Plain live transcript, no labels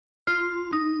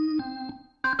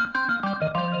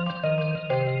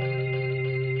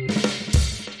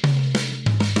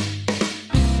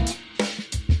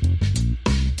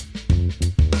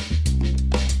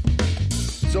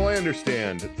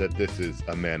understand that this is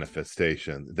a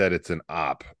manifestation, that it's an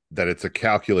op, that it's a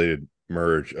calculated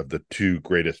merge of the two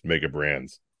greatest mega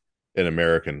brands in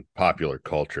American popular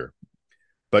culture.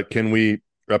 But can we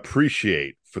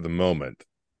appreciate for the moment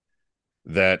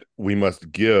that we must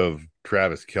give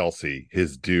Travis Kelce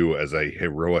his due as a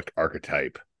heroic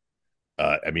archetype?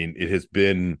 I mean, it has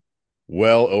been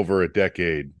well over a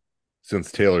decade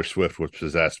since Taylor Swift was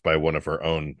possessed by one of her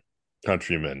own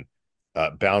countrymen,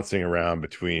 bouncing around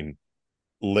between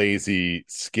lazy,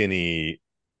 skinny,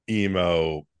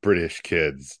 emo British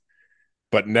kids.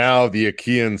 But now the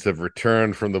Achaeans have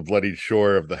returned from the bloody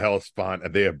shore of the Hellespont,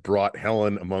 and they have brought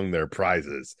Helen among their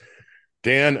prizes.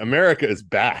 Dan, America is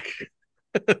back.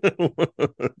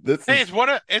 This Hey, is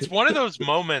it's one of those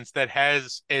moments that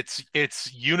has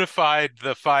it's unified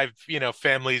the five,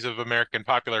 families of American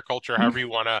popular culture, however you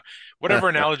want to, whatever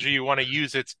analogy you want to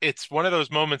use. It's one of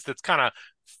those moments that's kind of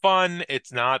fun.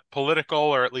 It's not political,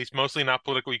 or at least mostly not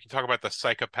political. You can talk about the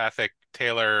psychopathic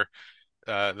Taylor,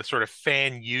 the sort of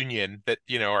fan union that,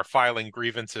 are filing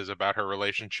grievances about her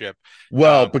relationship.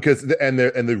 well Um, because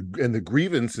the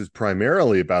grievance is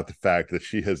primarily about the fact that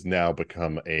she has now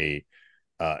become a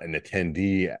an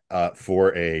attendee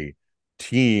for a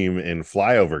team in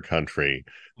flyover country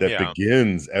that yeah,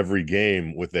 begins every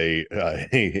game with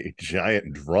a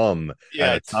giant drum and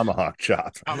yeah, a tomahawk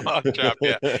chop. Tomahawk chop,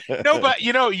 yeah. No, but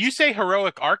you say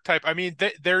heroic archetype. I mean,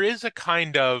 there is a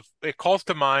kind of, it calls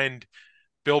to mind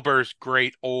Bill Burr's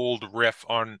great old riff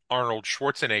on Arnold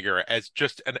Schwarzenegger as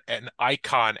just an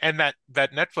icon, and that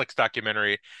Netflix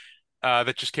documentary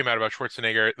that just came out about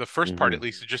Schwarzenegger. The first part, at Mhm.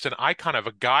 least, is just an icon of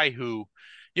a guy who,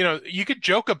 you could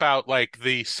joke about like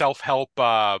the self-help.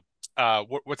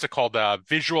 What's it called?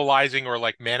 Visualizing or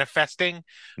like manifesting,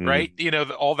 right?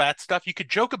 Mhm. All that stuff. You could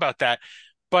joke about that,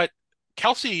 but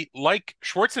Kelsey, like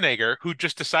Schwarzenegger, who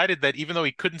just decided that even though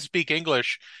he couldn't speak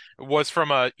English, was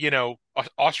from a,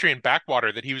 Austrian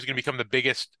backwater, that he was going to become the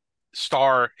biggest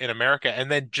star in America,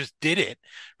 and then just did it,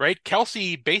 right?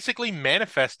 Kelsey basically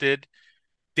manifested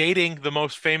dating the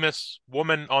most famous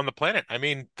woman on the planet. I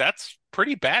mean, that's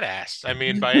pretty badass. I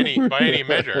mean, by any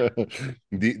measure.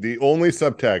 The only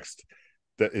subtext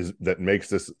that makes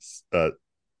this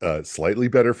slightly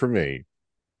better for me,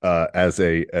 as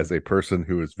a person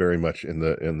who is very much in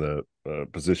the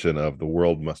position of the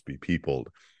world must be peopled,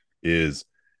 is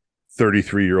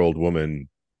 33-year-old woman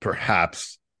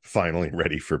perhaps finally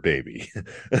ready for baby.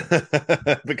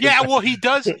 Because Yeah, well, he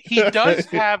does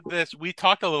have this. We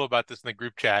talked a little about this in the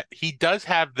group chat. He does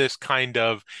have this kind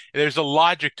of, there's a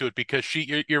logic to it because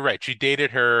you're right. She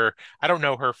dated her, I don't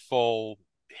know her full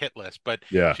hit list, but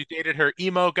yeah. she dated her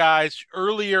emo guys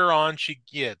earlier on.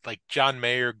 Like John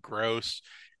Mayer, Gross,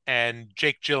 and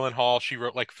Jake Gyllenhaal. She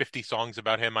wrote like 50 songs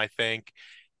about him, I think.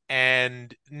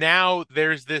 And now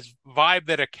there's this vibe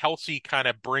that a Kelsey kind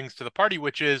of brings to the party,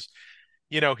 which is,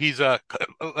 he's a,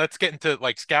 let's get into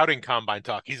like scouting combine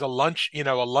talk. He's a lunch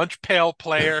pail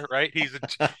player, right? He's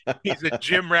a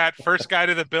gym rat, first guy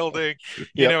to the building,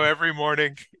 Yep. every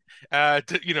morning.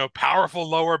 Powerful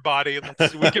lower body.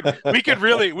 We could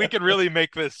really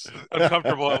make this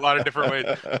uncomfortable in a lot of different ways.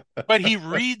 But he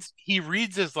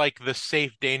reads as like the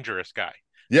safe, dangerous guy.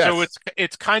 So Yes.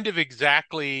 it's kind of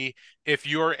exactly, if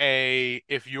you're a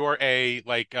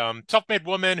like self-made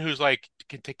woman who's like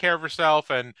can take care of herself,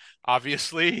 and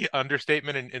obviously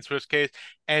understatement in Swift's case,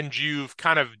 and you've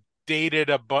kind of dated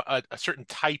a certain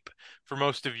type for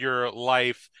most of your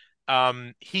life.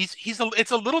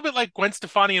 It's a little bit like Gwen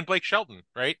Stefani and Blake Shelton,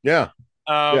 right? Yeah.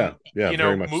 Yeah. Um, Yeah.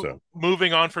 Very much so.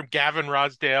 moving on from Gavin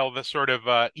Rosdale, the sort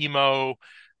of emo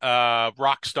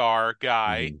rock star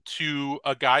guy, Mhm. to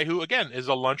a guy who again is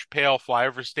a lunch pail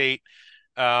flyover state.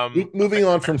 Um, Moving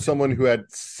on from someone who had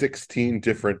 16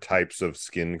 different types of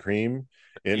skin cream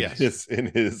in yes, in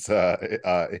his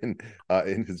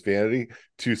vanity,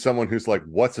 to someone who's like,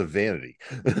 what's a vanity?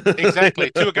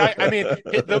 exactly. To a guy, I mean,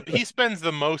 he spends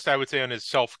the most, I would say, on his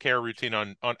self-care routine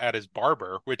on at his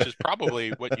barber, which is probably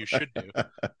what you should do.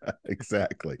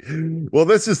 Exactly. Well,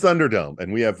 this is Thunderdome,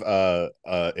 and we have a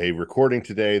recording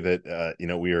today that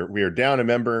we are down a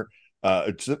member,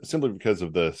 simply because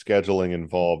of the scheduling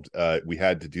involved. We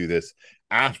had to do this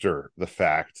after the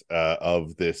fact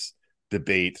of this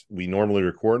debate. We normally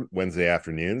record Wednesday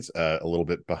afternoons, a little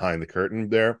bit behind the curtain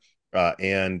there,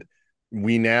 and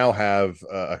we now have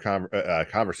a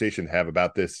conversation to have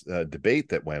about this debate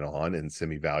that went on in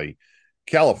Simi Valley,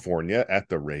 California, at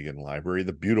the Reagan Library,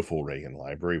 the beautiful Reagan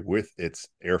Library with its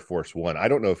Air Force One. I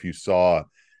don't know if you saw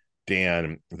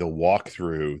Dan, the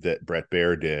walkthrough that Brett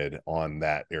Baer did on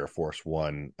that Air Force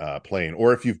One plane,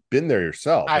 or if you've been there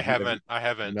yourself, I have you ever? haven't. I You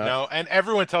haven't. know, No, and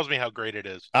everyone tells me how great it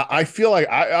is. I feel like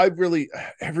I really,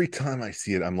 every time I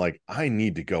see it, I'm like, I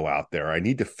need to go out there. I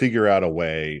need to figure out a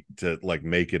way to like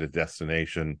make it a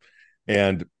destination.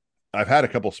 And I've had a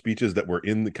couple speeches that were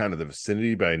in the kind of the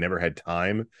vicinity, but I never had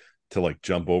time to like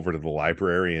jump over to the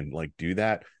library and like do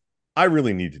that. I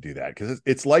really need to do that because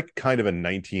it's like kind of a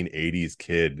 1980s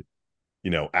kid,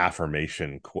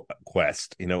 affirmation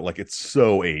quest. Like it's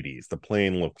so 80s. The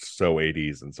plane looks so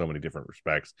 80s in so many different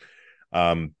respects.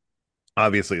 Um,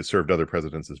 Obviously it served other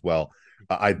presidents as well.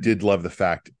 I did love the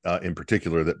fact in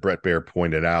particular that Brett Baer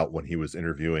pointed out when he was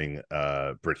interviewing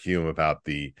Britt Hume about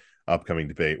the upcoming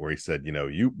debate, where he said,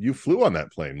 you flew on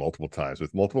that plane multiple times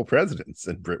with multiple presidents,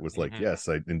 and Britt was like, Hmm. yes,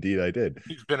 I did.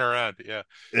 He's been around. Yeah.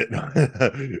 In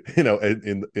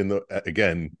the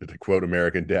again, to quote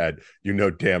American Dad,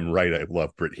 damn right I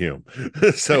love Britt Hume.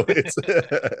 So it's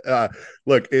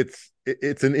look,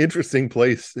 it's an interesting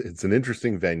place, it's an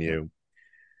interesting venue.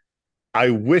 I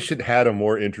wish it had a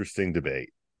more interesting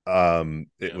debate. It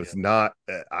Yeah. was not.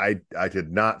 I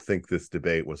did not think this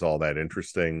debate was all that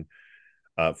interesting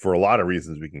for a lot of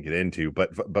reasons we can get into.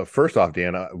 But first off,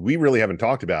 Dan, we really haven't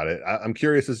talked about it. I'm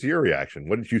curious as to your reaction.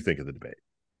 What did you think of the debate?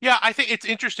 Yeah, I think it's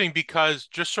interesting because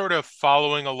just sort of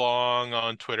following along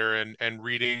on Twitter and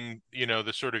reading,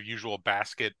 the sort of usual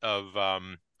basket of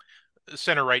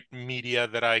center right media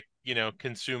that I,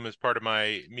 consume as part of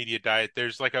my media diet,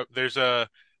 there's a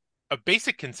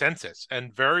basic consensus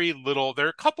and very little. There are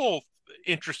a couple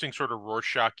interesting sort of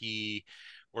Rorschach-y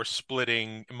or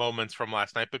splitting moments from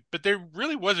last night, but there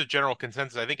really was a general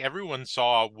consensus. I think everyone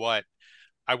saw what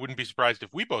I wouldn't be surprised if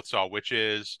we both saw, which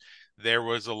is there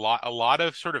was a lot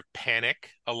of sort of panic,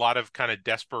 a lot of kind of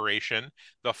desperation.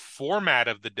 The format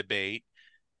of the debate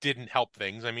didn't help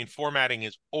things. I mean, formatting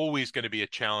is always going to be a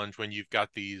challenge when you've got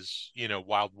these,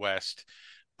 Wild West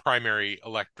primary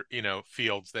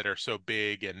fields that are so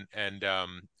big and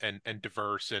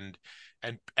diverse and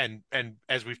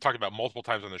as we've talked about multiple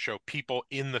times on the show, people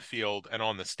in the field and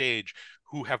on the stage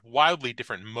who have wildly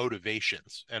different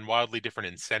motivations and wildly different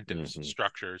incentives Mm-hmm.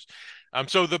 structures.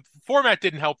 So the format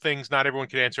didn't help things. Not everyone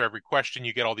could answer every question.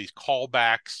 You get all these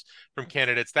callbacks from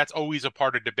candidates. That's always a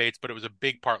part of debates, but it was a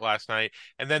big part last night.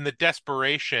 And then the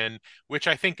desperation, which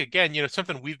I think, again,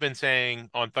 something we've been saying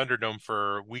on Thunderdome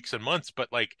for weeks and months, but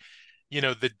like,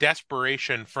 the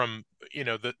desperation from,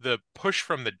 the push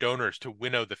from the donors to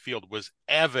winnow the field was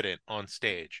evident on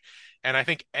stage. And I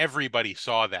think everybody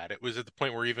saw that. It was at the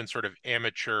point where even sort of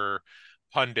amateur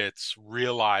pundits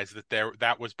realized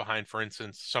that was behind, for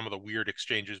instance, some of the weird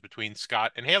exchanges between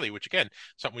Scott and Haley, which again,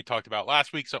 something we talked about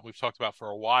last week, something we've talked about for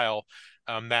a while,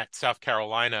 that South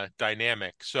Carolina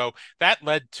dynamic. So that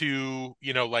led to,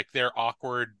 like their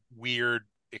awkward, weird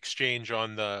exchange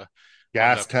on the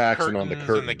Gas tax and on the curtains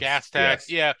and the curtains. gas tax.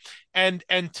 Yes. Yeah.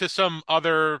 And to some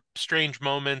other strange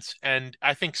moments. And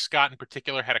I think Scott in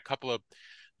particular had a couple of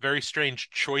very strange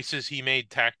choices he made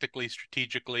tactically,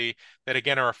 strategically, that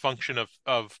again are a function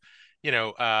of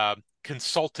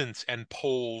consultants and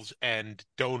polls and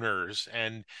donors.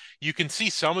 And you can see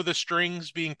some of the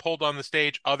strings being pulled on the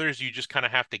stage, others you just kind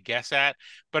of have to guess at.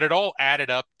 But it all added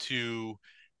up to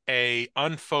a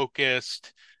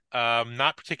unfocused,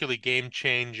 not particularly game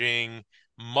changing,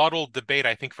 muddled debate,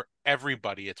 I think, for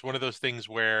everybody. It's one of those things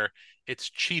where it's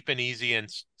cheap and easy and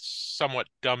somewhat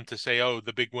dumb to say, oh,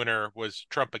 the big winner was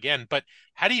Trump again. But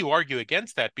how do you argue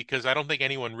against that? Because I don't think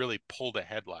anyone really pulled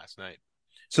ahead last night.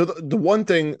 So the one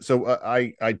thing, so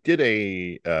I did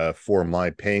a for my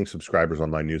paying subscribers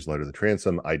on my newsletter, the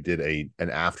Transom, I did an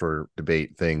after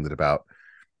debate thing that about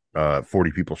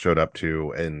 40 people showed up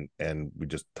to, and we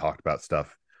just talked about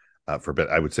stuff for a bit.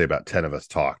 I would say about 10 of us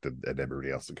talked, and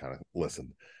everybody else kind of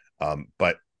listened.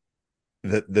 But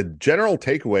the general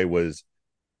takeaway was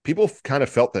people kind of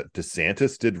felt that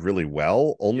DeSantis did really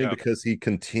well only Yeah. because he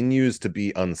continues to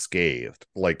be unscathed.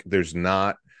 Like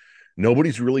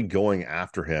nobody's really going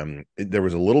after him. There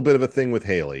was a little bit of a thing with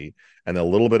Haley and a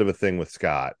little bit of a thing with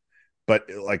Scott, but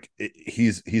like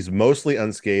he's mostly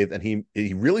unscathed, and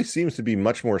he really seems to be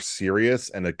much more serious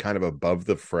and a kind of above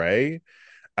the fray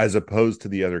as opposed to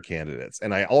the other candidates.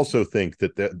 And I also think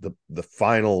that the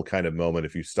final kind of moment,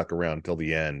 if you stuck around till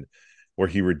the end, where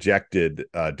he rejected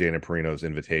Dana Perino's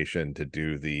invitation to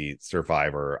do the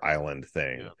Survivor Island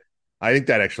thing, Yeah. I think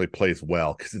that actually plays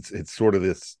well because it's sort of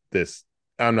this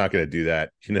I'm not going to do that,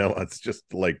 it's just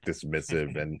like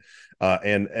dismissive and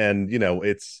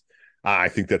it's I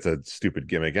think that's a stupid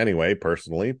gimmick anyway,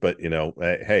 personally, but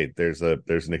hey, there's an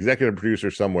executive producer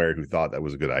somewhere who thought that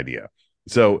was a good idea.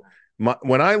 So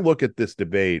when I look at this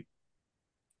debate,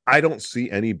 I don't see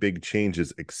any big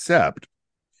changes, except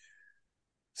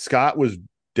Scott was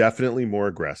definitely more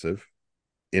aggressive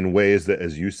in ways that,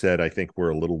 as you said, I think were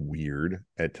a little weird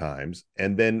at times.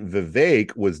 And then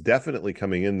Vivek was definitely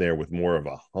coming in there with more of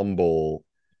a humble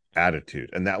attitude.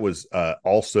 And that was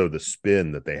also the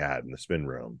spin that they had in the spin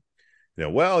room.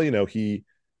 Well, he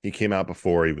came out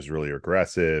before, he was really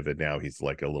aggressive, and now he's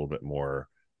like a little bit more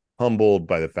humbled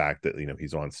by the fact that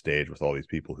he's on stage with all these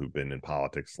people who've been in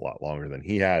politics a lot longer than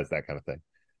he has, that kind of thing.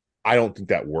 I don't think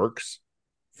that works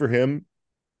for him,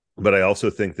 but I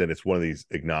also think that it's one of these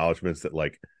acknowledgments that,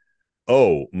 like,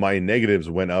 oh, my negatives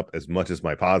went up as much as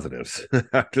my positives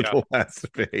after Yeah. the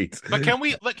last debate. But can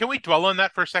we dwell on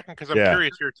that for a second? Because I'm Yeah.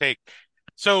 curious your take.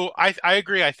 So I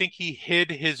agree. I think he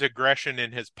hid his aggression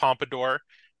in his pompadour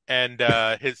and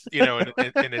his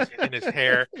in his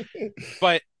hair.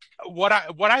 But what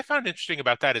I found interesting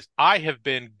about that is I have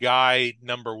been guy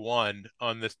number one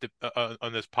on this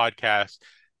podcast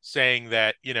saying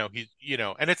that he's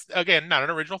and it's again not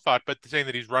an original thought, but saying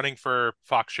that he's running for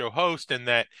Fox show host and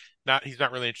that not he's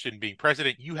not really interested in being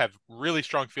president. You have really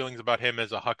strong feelings about him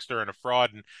as a huckster and a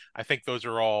fraud, and I think those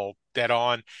are all dead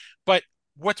on. But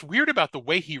what's weird about the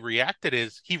way he reacted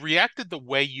is he reacted the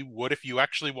way you would if you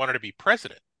actually wanted to be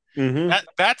president. Mm-hmm.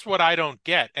 That's what I don't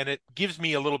get, and it gives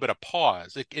me a little bit of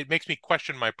pause. It makes me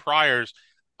question my priors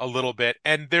a little bit.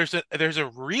 And there's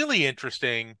a really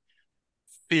interesting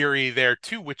theory there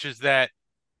too, which is that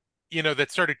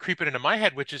that started creeping into my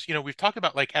head, which is, we've talked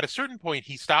about like at a certain point,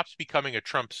 he stops becoming a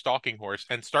Trump stalking horse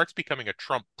and starts becoming a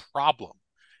Trump problem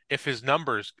if his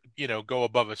numbers, go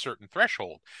above a certain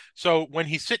threshold. So when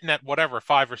he's sitting at whatever,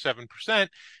 5 or 7%,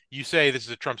 you say this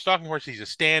is a Trump stalking horse. He's a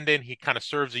stand-in. He kind of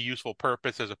serves a useful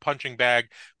purpose as a punching bag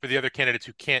for the other candidates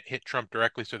who can't hit Trump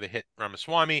directly. So they hit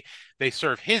Ramaswamy. They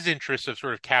serve his interests of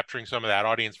sort of capturing some of that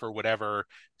audience for whatever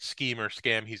scheme or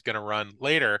scam he's going to run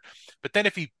later. But then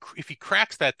if he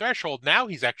cracks that threshold, now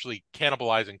he's actually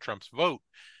cannibalizing Trump's vote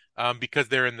because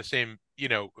they're in the same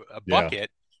Yeah.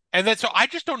 bucket. And then so I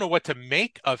just don't know what to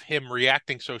make of him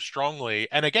reacting so strongly,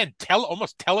 and again,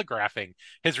 almost telegraphing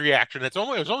his reaction. It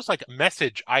was almost like a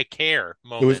message I care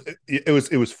It was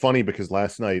moment. it was funny because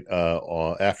last night,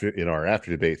 after in our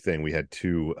after debate thing, we had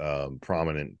two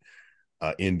prominent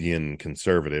Indian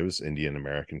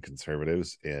American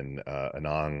conservatives in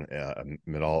Anang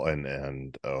Midal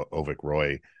and Ovik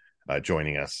Roy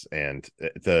joining us, and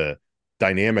the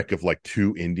dynamic of like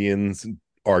two Indians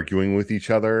arguing with each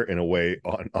other in a way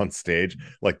on stage,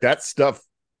 like that stuff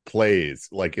plays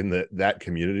like in that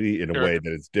community in a Sure, way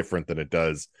that is different than it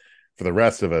does for the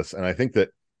rest of us. And I think that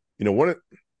one of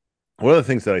the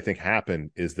things that I think happened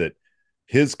is that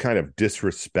his kind of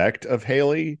disrespect of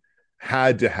Haley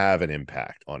had to have an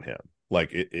impact on him.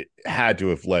 Like it had to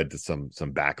have led to some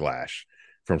backlash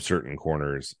from certain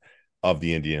corners of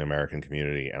the Indian American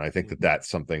community, and I think that that's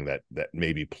something that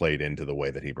maybe played into the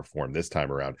way that he performed this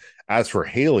time around. As for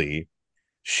Haley,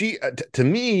 she to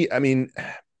me, I mean,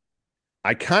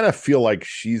 I kind of feel like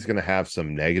she's going to have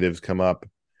some negatives come up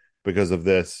because of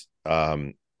this,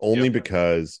 only yep,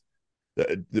 because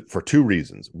for two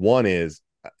reasons. One is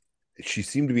she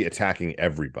seemed to be attacking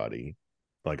everybody,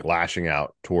 like lashing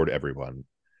out toward everyone,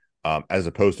 as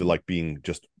opposed to like being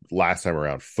just last time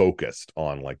around focused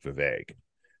on like Vivek.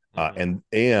 hmm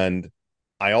And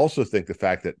I also think the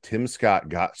fact that Tim Scott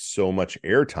got so much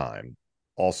airtime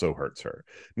also hurts her.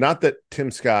 Not that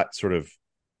Tim Scott sort of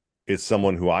is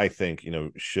someone who I think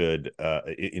should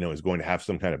is going to have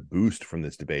some kind of boost from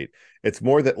this debate. It's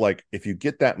more that, like, if you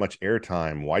get that much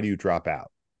airtime, why do you drop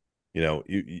out?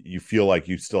 You feel like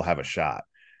you still have a shot,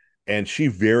 and she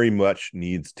very much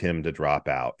needs Tim to drop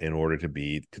out in order to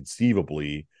be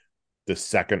conceivably the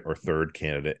second or third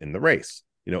candidate in the race.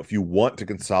 If you want to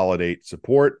consolidate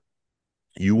support,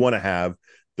 you want to have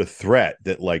the threat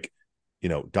that, like,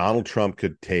 Donald Trump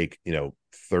could take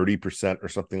 30% or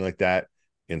something like that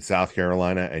in South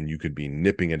Carolina, and you could be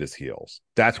nipping at his heels.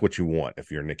 That's what you want if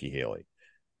you're Nikki Haley.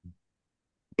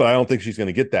 But I don't think she's going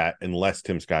to get that unless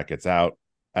Tim Scott gets out,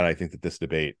 and I think that this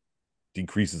debate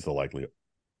decreases the likelihood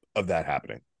of that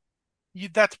happening.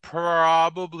 That's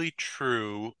probably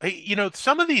true. Hey,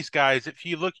 some of these guys, if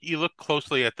you look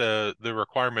closely at the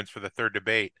requirements for the third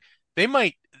debate, they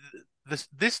might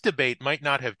this debate might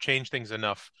not have changed things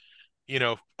enough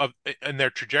in their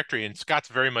trajectory. And Scott's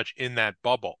very much in that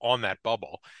bubble, on that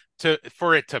bubble,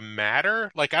 for it to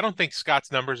matter. Like, I don't think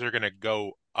Scott's numbers are going to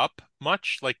go up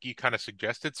much, like you kind of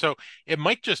suggested. So he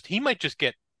might just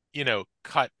get,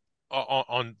 cut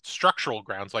on structural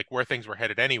grounds, like where things were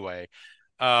headed anyway.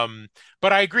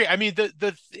 But I agree. I mean,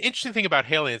 the interesting thing about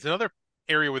Haley is another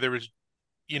area where there was,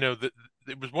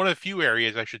 it was one of the few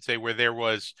areas I should say where there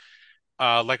was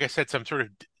like I said, some sort of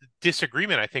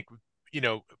disagreement. I think,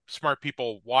 smart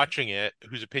people watching it,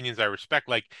 whose opinions I respect,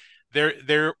 like there,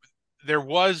 there, there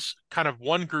was kind of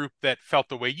one group that felt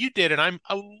the way you did, and I'm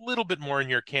a little bit more in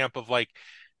your camp of like,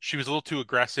 she was a little too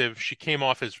aggressive. She came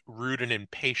off as rude and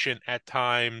impatient at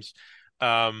times,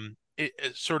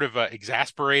 sort of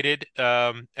exasperated,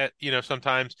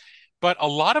 sometimes. But a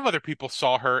lot of other people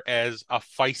saw her as a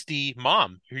feisty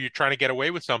mom who you're trying to get away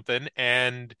with something,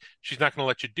 and she's not going to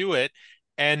let you do it,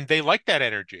 and they like that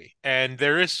energy. And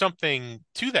there is something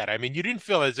to that. I mean, you didn't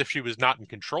feel as if she was not in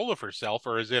control of herself,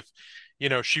 or as if,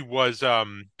 she was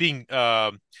being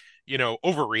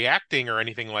overreacting or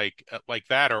anything like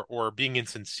that, or being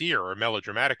insincere or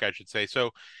melodramatic, I should say.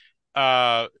 So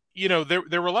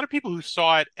there were a lot of people who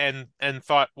saw it and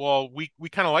thought, well, we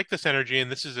kind of like this energy,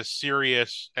 and this is a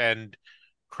serious and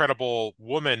credible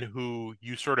woman who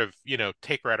you sort of,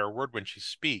 take her at her word when she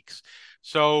speaks.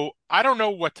 So I don't know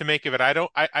what to make of it. I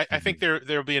don't. I think Mhm.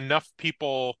 there'll be enough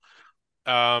people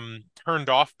turned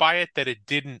off by it that it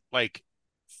didn't like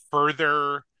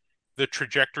further the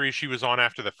trajectory she was on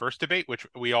after the first debate, which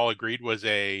we all agreed was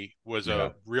a Yeah.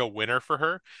 real winner for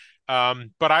her.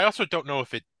 But I also don't know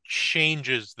if it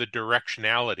changes the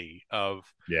directionality of,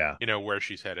 Yeah. where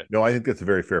she's headed. No, I think that's a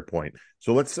very fair point.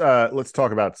 So let's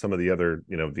talk about some of the other,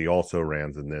 the also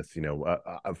rans in this.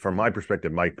 From my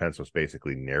perspective, Mike Pence was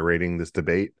basically narrating this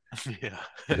debate. Yeah.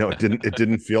 It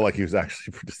didn't feel like he was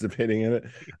actually participating in it.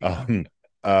 Um,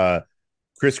 uh,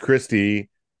 Chris Christie,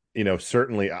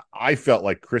 certainly I felt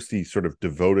like Christie sort of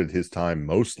devoted his time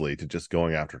mostly to just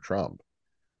going after Trump.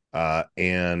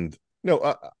 And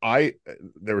I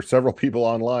there were several people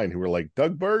online who were like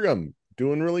Doug Burgum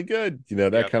doing really good,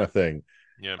 that Yep. kind of thing.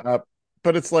 Yep. Uh,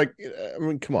 but it's like, I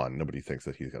mean, come on, nobody thinks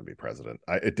that he's going to be president.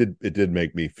 It did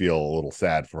make me feel a little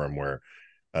sad for him where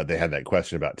they had that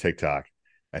question about TikTok,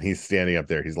 and he's standing up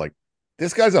there. He's like,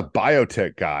 "This guy's a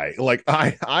biotech guy. Like,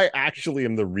 I actually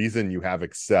am the reason you have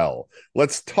Excel.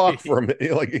 Let's talk for a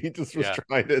minute." Like, he just was Yeah.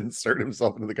 trying to insert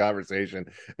himself into the conversation.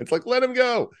 It's like, let him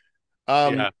go.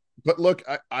 Um, Yeah. but look,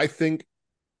 I think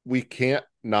we can't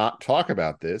not talk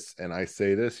about this. And I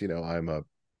say this,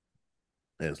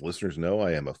 as listeners know,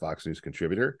 I am a Fox News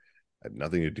contributor. I have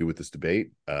nothing to do with this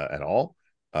debate at all.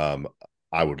 Um,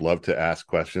 I would love to ask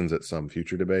questions at some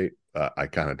future debate. I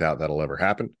kind of doubt that'll ever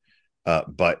happen.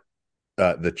 But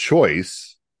the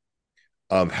choice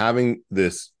of having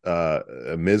this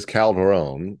Ms.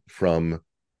 Calderon from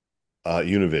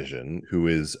Univision, who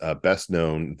is best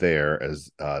known there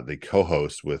as the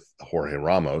co-host with Jorge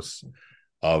Ramos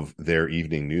of their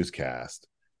evening newscast,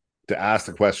 to ask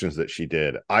the questions that she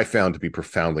did, I found to be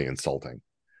profoundly insulting.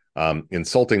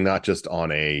 Insulting not just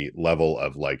on a level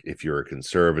of like if you're a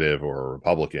conservative or a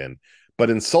Republican,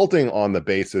 but insulting on the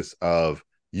basis of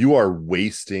you are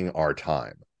wasting our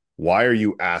time. Why are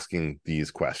you asking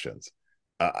these questions?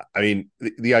 I mean,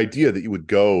 the idea that you would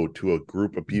go to a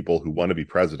group of people who want to be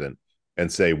president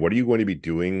and say, "What are you going to be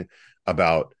doing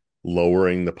about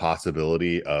lowering the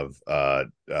possibility of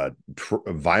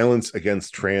violence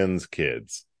against trans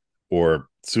kids or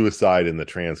suicide in the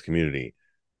trans community?"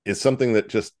 is something that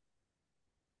just,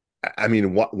 I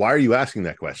mean, why are you asking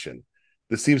that question?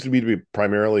 This seems to be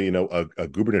primarily, a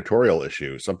gubernatorial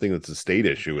issue, something that's a state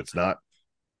issue. It's not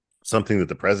something that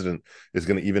the president is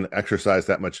going to even exercise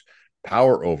that much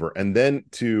power over. And then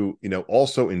to,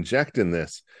 also inject in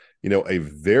this, a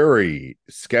very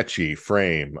sketchy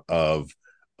frame of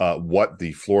what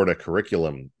the Florida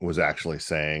curriculum was actually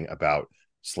saying about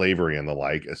slavery and the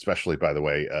like, especially, by the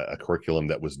way, a curriculum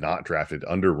that was not drafted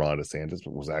under Ron DeSantis,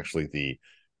 but was actually the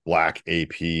Black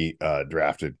AP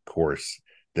drafted course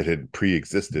that had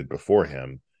pre-existed before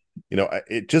him.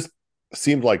 It just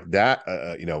seemed like that.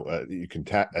 You can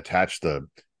attach the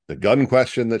gun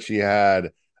question that she had,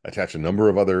 attach a number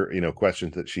of other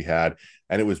questions that she had,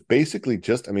 and it was basically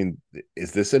just. I mean,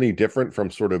 is this any different from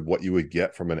sort of what you would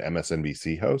get from an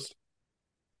MSNBC host?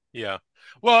 Yeah.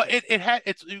 Well,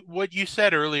 it's what you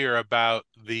said earlier about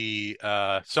the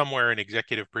somewhere an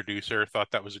executive producer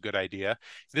thought that was a good idea.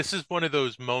 This is one of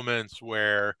those moments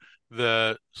where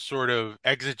the sort of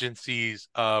exigencies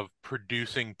of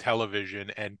producing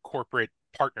television and corporate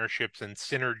partnerships and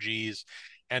synergies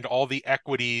and all the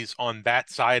equities on that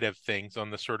side of things,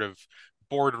 on the sort of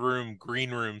boardroom,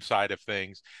 green room side of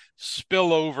things,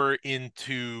 spill over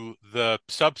into the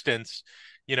substance,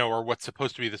 or what's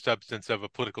supposed to be the substance of a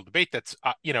political debate that's,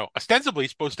 ostensibly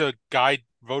supposed to guide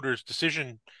voters'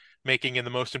 decision making in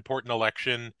the most important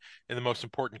election in the most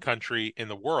important country in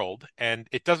the world. And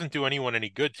it doesn't do anyone any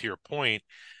good, to your point,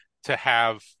 to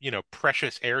have,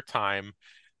 precious airtime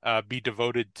be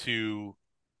devoted to,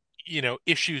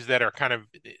 issues that are kind of,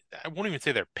 I won't even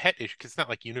say they're pet issues because it's not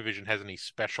like Univision has any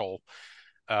special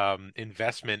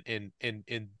investment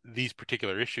in these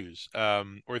particular issues,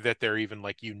 or that they're even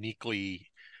like uniquely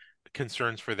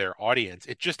concerns for their audience.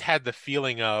 It just had the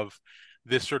feeling of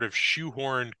this sort of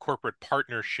shoehorned corporate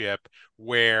partnership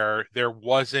where there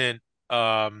wasn't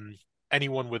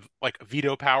anyone with like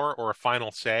veto power or a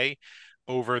final say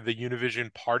over the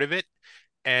Univision part of it.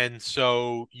 And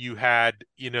so you had,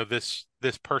 this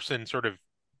person sort of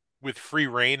with free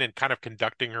reign and kind of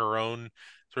conducting her own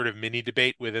sort of mini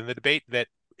debate within the debate. That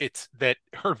it's that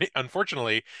her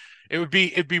unfortunately it'd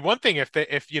be one thing if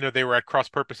they were at cross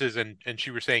purposes and she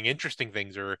was saying interesting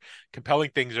things or compelling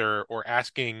things or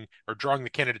asking or drawing the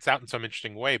candidates out in some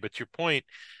interesting way. But to your point,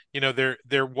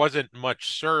 there wasn't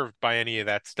much served by any of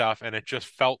that stuff, and it just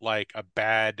felt like a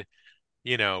bad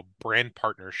brand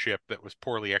partnership that was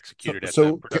poorly So, executed at the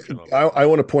so production level. I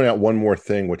want to point out one more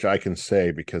thing, which I can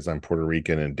say because I'm Puerto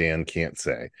Rican and Dan can't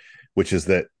say, which is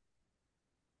that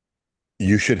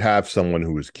you should have someone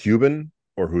who is Cuban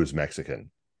or who is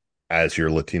Mexican as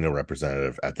your Latino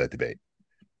representative at that debate.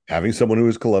 Having someone who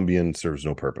is Colombian serves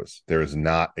no purpose. There is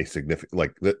not a significant,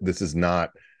 like, this is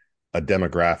not a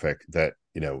demographic that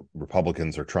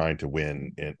Republicans are trying to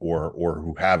win or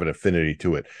who have an affinity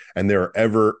to it. And there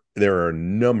are a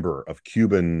number of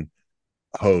Cuban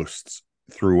hosts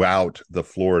throughout the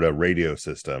Florida radio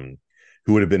system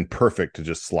who would have been perfect to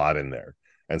just slot in there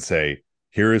and say,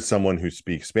 here is someone who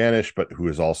speaks Spanish, but who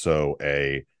is also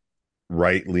a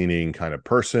right-leaning kind of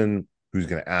person who's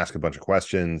going to ask a bunch of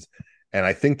questions. And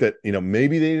I think that,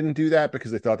 maybe they didn't do that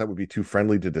because they thought that would be too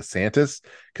friendly to DeSantis,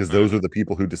 because those are the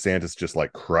people who DeSantis just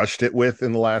like crushed it with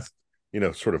in the last,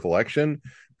 sort of election.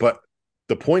 But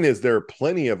the point is, there are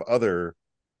plenty of other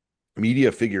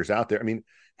media figures out there. I mean,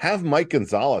 have Mike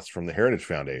Gonzalez from the Heritage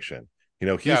Foundation.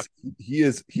 Yeah, He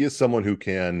is someone who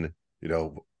can,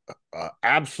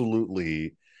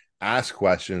 absolutely ask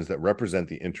questions that represent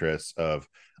the interests of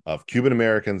Cuban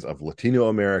Americans, of Latino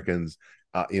Americans.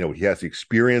 He has the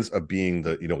experience of being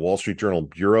the Wall Street Journal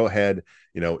bureau head.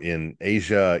 In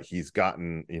Asia, he's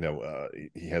gotten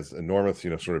he has enormous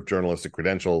sort of journalistic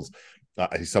credentials.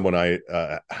 He's someone I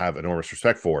have enormous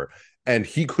respect for. And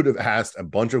he could have asked a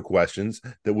bunch of questions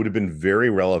that would have been very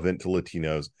relevant to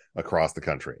Latinos across the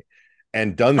country,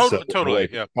 and done so totally.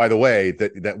 Yeah. by the way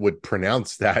that would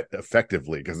pronounce that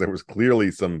effectively, because there was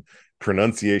clearly some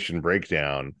pronunciation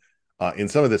breakdown in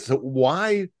some of this. So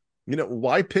why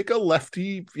pick a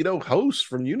lefty host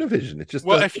from Univision? It just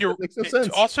Well, doesn't, it makes no sense.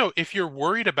 also, if you're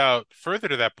worried about, further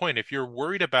to that point, if you're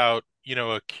worried about,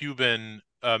 a Cuban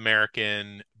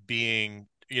American being,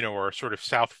 or a sort of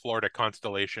South Florida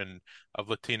constellation of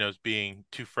Latinos being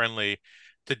too friendly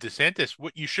to DeSantis,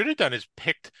 what you should have done is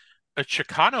picked a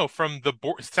Chicano from the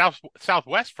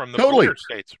Southwest, from the Totally. border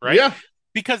states, right? Yeah.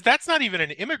 Because that's not even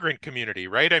an immigrant community,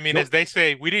 right? I mean, as Nope. they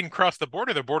say, we didn't cross the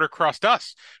border crossed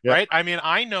us, Yeah. right? I mean,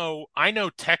 I know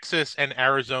Texas and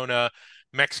Arizona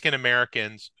Mexican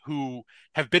Americans who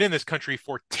have been in this country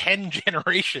for 10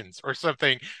 generations or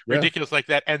something Yeah. ridiculous like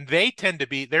that. And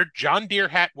they're John Deere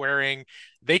hat wearing.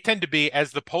 They tend to be,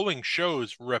 as the polling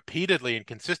shows repeatedly and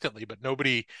consistently, but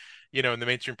nobody, in the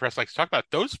mainstream press likes to talk about,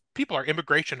 those people are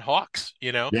immigration hawks.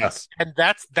 Yes. And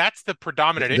that's the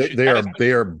predominant They, issue. they That are is,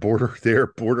 they are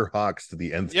border hawks to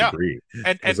the nth yeah. degree, because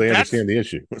And they that's understand the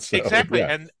issue. So exactly,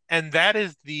 yeah. and that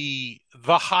is the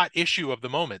hot issue of the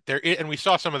moment. And we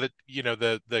saw some of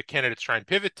the candidates try and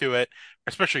pivot to it,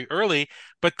 especially early.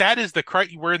 But that is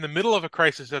we're in the middle of a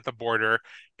crisis at the border.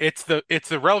 It's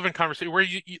the relevant conversation where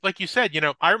like you said,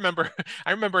 I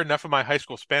remember enough of my high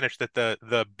school Spanish that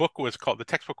the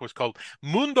textbook was called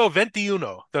Mundo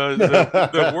Veintiuno,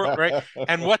 the world, right?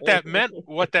 And what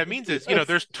that means is, Yes.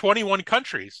 there's 21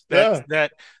 countries Yeah.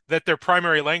 that their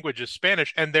primary language is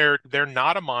Spanish, and they're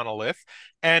not a monolith,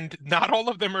 and not all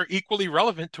of them are equally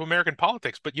relevant to American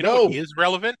politics. But you know what No. is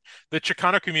relevant? The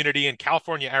Chicano community in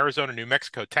California, Arizona, New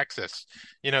Mexico, Texas.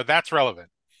 That's relevant.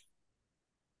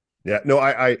 Yeah. No,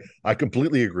 I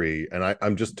completely agree. And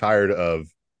I'm just tired of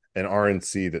an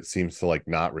RNC that seems to like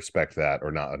not respect that or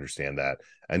not understand that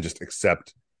and just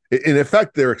accept. In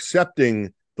effect, they're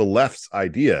accepting the left's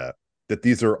idea that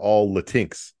these are all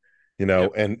Latinx,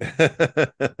 Yep. and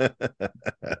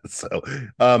so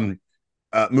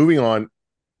moving on,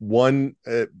 one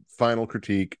final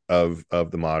critique of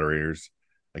the moderators.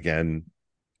 Again,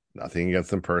 nothing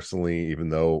against them personally, even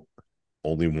though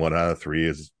only 1 out of 3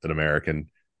 is an American.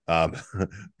 Um,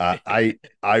 I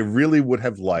really would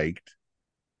have liked,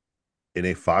 in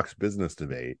a Fox Business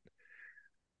debate,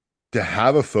 to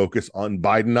have a focus on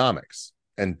Bidenomics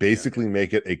and Yeah. basically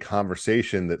make it a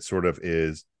conversation that sort of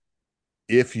is,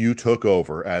 if you took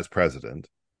over as president,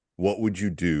 what would you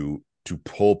do to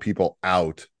pull people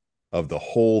out of the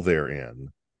hole they're in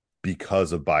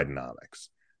because of Bidenomics?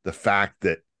 The fact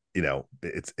that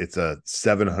it's a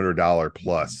 $700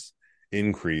 plus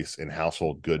increase in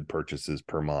household good purchases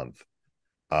per month.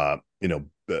 Under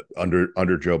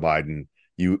Joe Biden,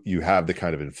 you have the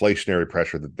kind of inflationary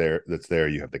pressure that's there.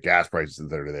 You have the gas prices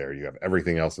that are there. You have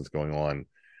everything else that's going on,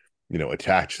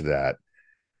 attached to that.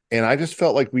 And I just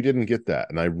felt like we didn't get that.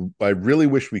 And I really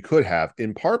wish we could have,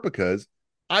 in part because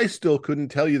I still couldn't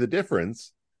tell you the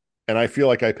difference. And I feel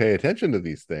like I pay attention to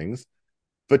these things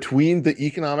between the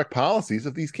economic policies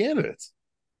of these candidates.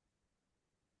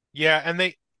 Yeah,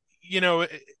 and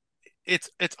it's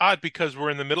odd because we're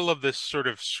in the middle of this sort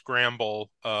of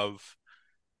scramble of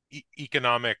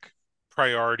economic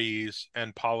priorities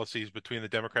and policies between the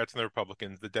Democrats and the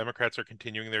Republicans. The Democrats are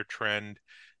continuing their trend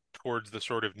towards the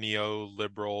sort of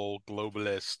neoliberal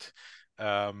globalist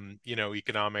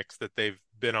economics that they've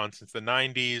been on since the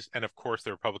 90s. And of course,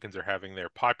 the Republicans are having their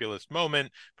populist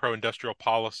moment, pro-industrial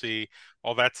policy,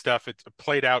 all that stuff. It's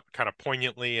played out kind of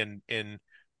poignantly in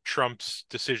Trump's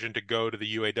decision to go to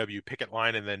the UAW picket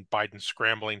line and then Biden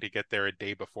scrambling to get there a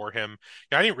day before him.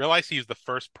 I didn't realize he was the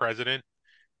first president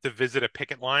to visit a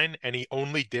picket line, and he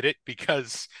only did it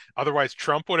because otherwise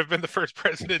Trump would have been the first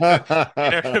president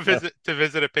to to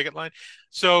visit a picket line.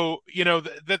 So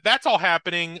that's all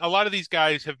happening. A lot of these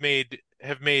guys have made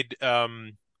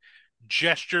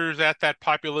gestures at that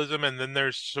populism, and then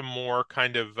there's some more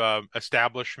kind of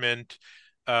establishment.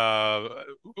 Uh,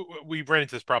 we ran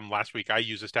into this problem last week. I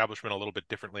use establishment a little bit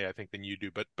differently, I think, than you do,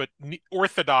 but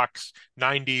orthodox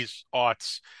 '90s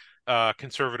aughts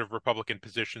conservative Republican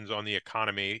positions on the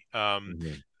economy.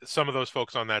 Mhm. Some of those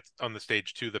folks on the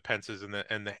stage too, the Pences and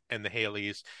the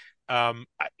Haleys.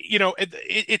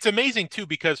 It's amazing too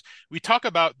because we talk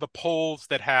about the polls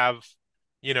that have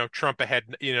Trump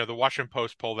ahead. The Washington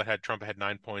Post poll that had Trump ahead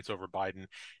 9 points over Biden.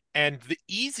 And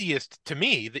to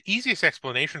me, the easiest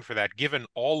explanation for that, given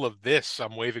all of this,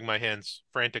 I'm waving my hands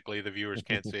frantically, the viewers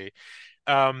can't see,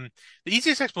 um, the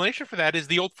easiest explanation for that is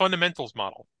the old fundamentals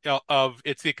model of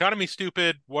it's the economy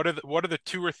stupid. What are the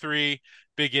two or three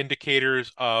big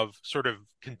indicators of sort of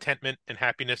contentment and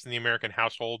happiness in the American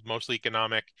household, mostly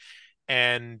economic,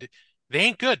 and they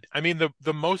ain't good. I mean,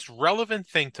 the most relevant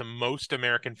thing to most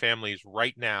American families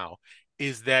right now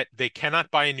is that they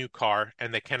cannot buy a new car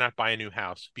and they cannot buy a new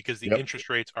house because the Yep. interest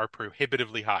rates are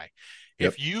prohibitively high.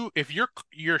 Yep. If your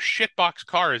shitbox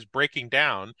car is breaking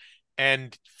down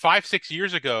and 5 6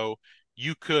 years ago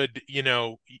you could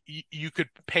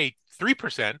pay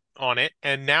 3% on it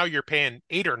and now you're paying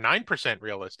 8 or 9%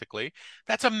 realistically,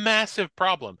 that's a massive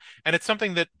problem. And it's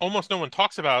something that almost no one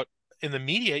talks about in the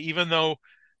media, even though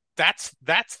that's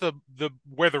the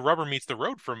where the rubber meets the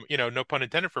road for no pun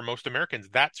intended, for most Americans,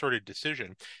 that sort of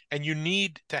decision. And you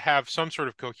need to have some sort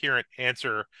of coherent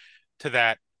answer to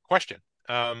that question.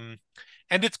 And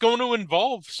it's going to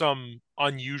involve some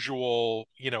unusual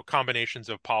combinations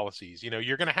of policies.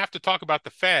 You're going to have to talk about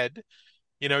the Fed.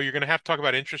 You're going to have to talk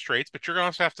about interest rates, but you're going to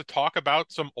also have to talk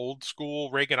about some old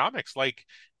school Reaganomics, like,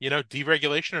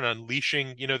 deregulation and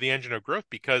unleashing, the engine of growth,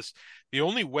 because the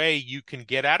only way you can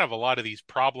get out of a lot of these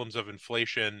problems of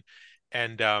inflation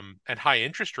and high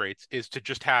interest rates is to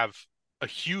just have a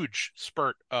huge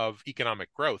spurt of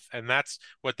economic growth. And that's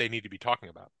what they need to be talking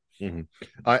about. Mhm.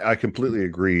 I completely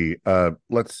agree.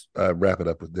 Let's wrap it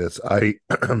up with this. I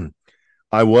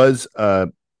was,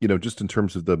 just in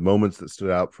terms of the moments that stood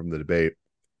out from the debate,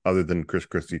 other than Chris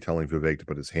Christie telling Vivek to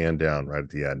put his hand down right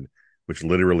at the end, which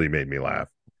literally made me laugh.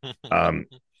 Um,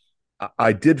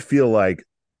 I did feel like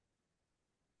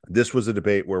this was a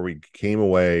debate where we came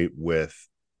away with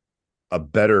a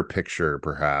better picture,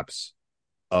 perhaps,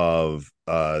 of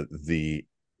the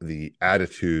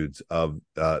attitudes of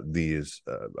these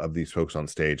folks on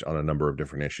stage on a number of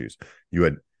different issues. You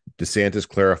had DeSantis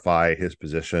clarify his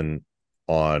position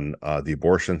on the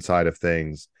abortion side of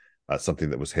things, something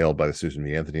that was hailed by the Susan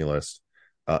B. Anthony list.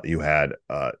 You had,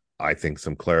 I think,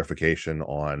 some clarification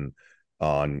on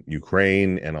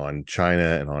Ukraine and on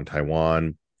China and on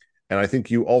Taiwan, and I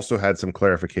think you also had some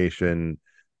clarification,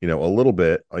 a little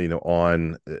bit,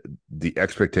 on the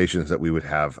expectations that we would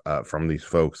have from these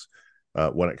folks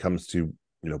when it comes to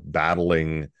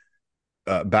battling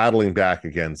back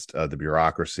against the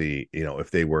bureaucracy,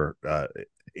 if they were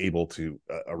able to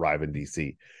arrive in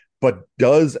DC. But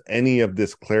does any of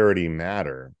this clarity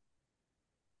matter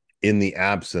in the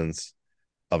absence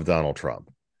of Donald Trump?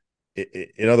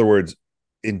 In other words,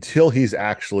 until he's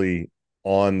actually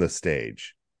on the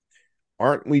stage,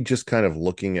 aren't we just kind of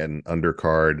looking at an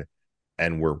undercard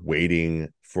and we're waiting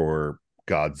for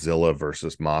Godzilla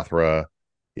versus Mothra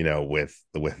with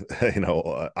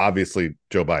obviously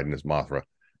Joe Biden is Mothra,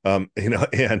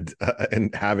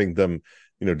 and having them,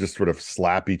 just sort of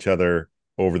slap each other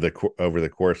over the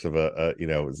course of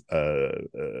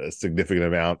a significant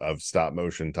amount of stop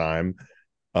motion time.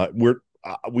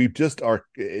 We just are.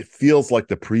 It feels like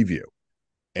the preview,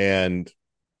 and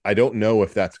I don't know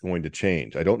if that's going to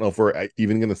change. I don't know if we're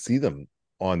even going to see them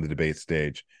on the debate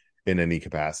stage in any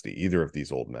capacity, either of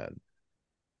these old men.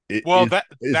 Well, Is there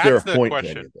that's a the point to any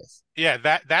question. of this?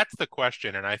 Yeah, that's the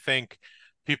question, and I think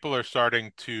pundits are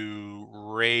starting to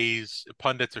raise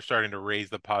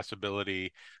the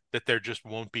possibility that there just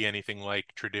won't be anything like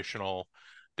traditional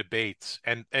debates.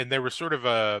 And there was sort of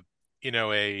a,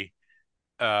 a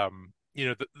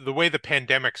the way the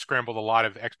pandemic scrambled a lot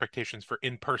of expectations for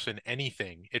in-person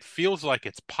anything. It feels like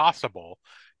it's possible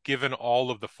given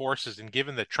all of the forces and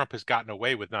given that Trump has gotten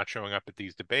away with not showing up at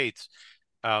these debates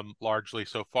largely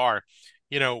so far.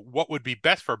 What would be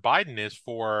best for Biden is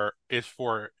for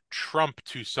Trump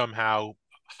to somehow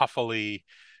huffily,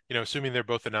 assuming they're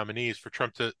both the nominees, for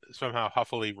Trump to somehow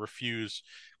huffily refuse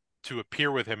to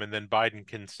appear with him, and then Biden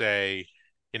can say,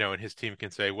 and his team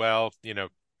can say, well,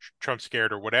 Trump's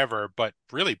scared or whatever, but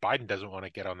really Biden doesn't want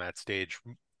to get on that stage.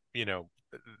 You know,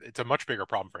 it's a much bigger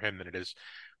problem for him than it is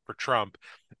for Trump.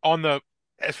 On the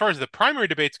As far as the primary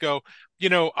debates go,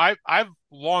 I've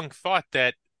long thought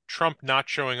that Trump not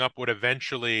showing up would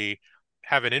eventually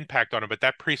have an impact on him, but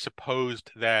that presupposed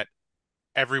that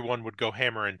everyone would go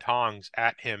hammer and tongs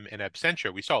at him in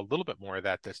absentia. We saw a little bit more of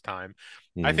that this time.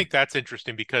 I Mhm. think that's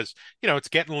interesting because, it's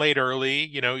getting late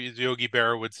early, as Yogi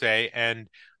Berra would say, and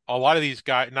a lot of these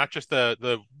guys, not just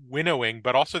the winnowing,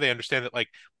 but also they understand that like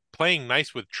playing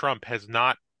nice with Trump has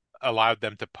not allowed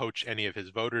them to poach any of his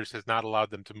voters, has not allowed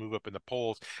them to move up in the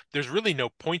polls. There's really no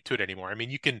point to it anymore. I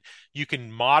mean, you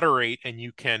can moderate and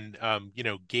you can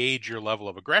gauge your level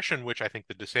of aggression, which I think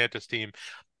the DeSantis team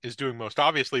is doing most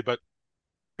obviously, but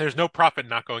there's no profit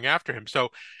not going after him. So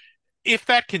if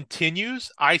that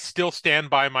continues, I still stand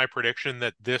by my prediction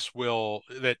that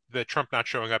that Trump not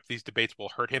showing up, these debates will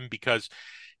hurt him because,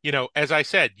 as I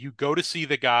said, you go to see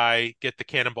the guy get the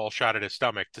cannonball shot at his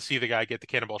stomach to see the guy get the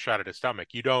cannonball shot at his stomach.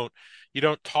 You don't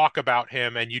talk about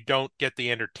him and you don't get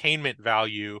the entertainment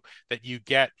value that you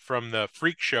get from the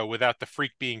freak show without the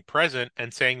freak being present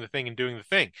and saying the thing and doing the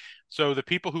thing. So the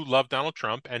people who love Donald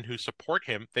Trump and who support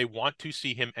him, they want to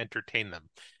see him entertain them.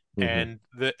 Mhm. And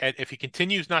if he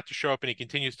continues not to show up and he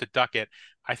continues to duck it,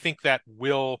 I think that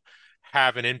will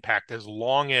have an impact as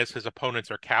long as his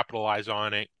opponents are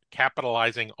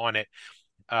capitalizing on it,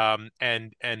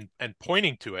 and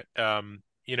pointing to it,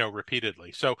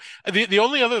 repeatedly. So the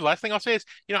only other last thing I'll say is,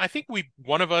 I think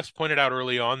one of us pointed out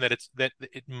early on that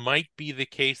it might be the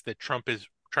case that Trump is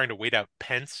trying to wait out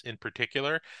Pence in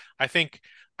particular. I think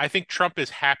I think Trump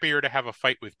is happier to have a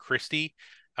fight with Christie.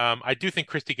 I do think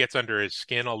Christie gets under his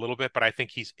skin a little bit, but I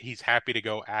think he's happy to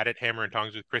go at it hammer and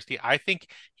tongs with Christie. I think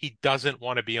he doesn't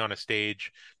want to be on a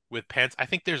stage with Pence. I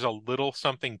think there's a little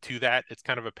something to that. It's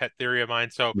kind of a pet theory of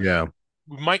mine. So Yeah.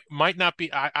 might not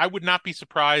be. I would not be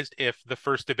surprised if the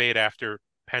first debate after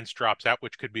Pence drops out,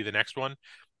 which could be the next one,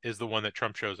 is the one that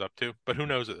Trump shows up to. But who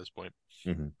knows at this point?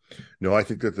 Mhm. No, I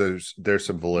think that there's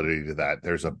some validity to that.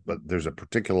 There's a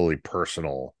particularly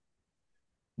personal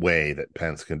way that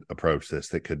Pence can approach this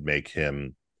that could make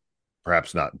him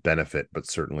perhaps not benefit, but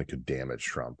certainly could damage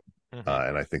Trump. Hmm.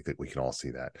 And I think that we can all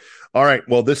see that. All right.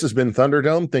 Well, this has been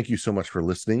Thunderdome. Thank you so much for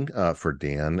listening, for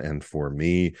Dan and for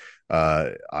me.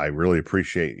 I really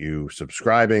appreciate you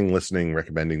subscribing, listening,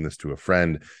 recommending this to a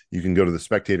friend. You can go to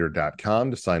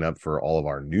thespectator.com to sign up for all of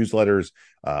our newsletters,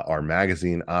 our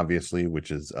magazine, obviously, which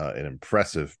is an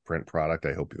impressive print product.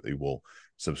 I hope you will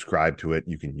subscribe to it.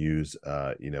 You can use,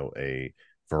 a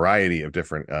variety of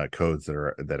different codes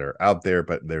that are out there,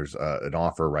 but there's an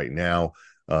offer right now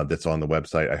that's on the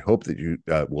website. I hope that you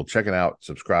will check it out,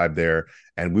 subscribe there,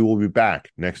 and we will be back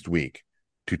next week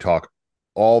to talk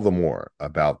all the more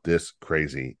about this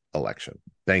crazy election.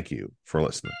 Thank you for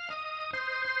listening.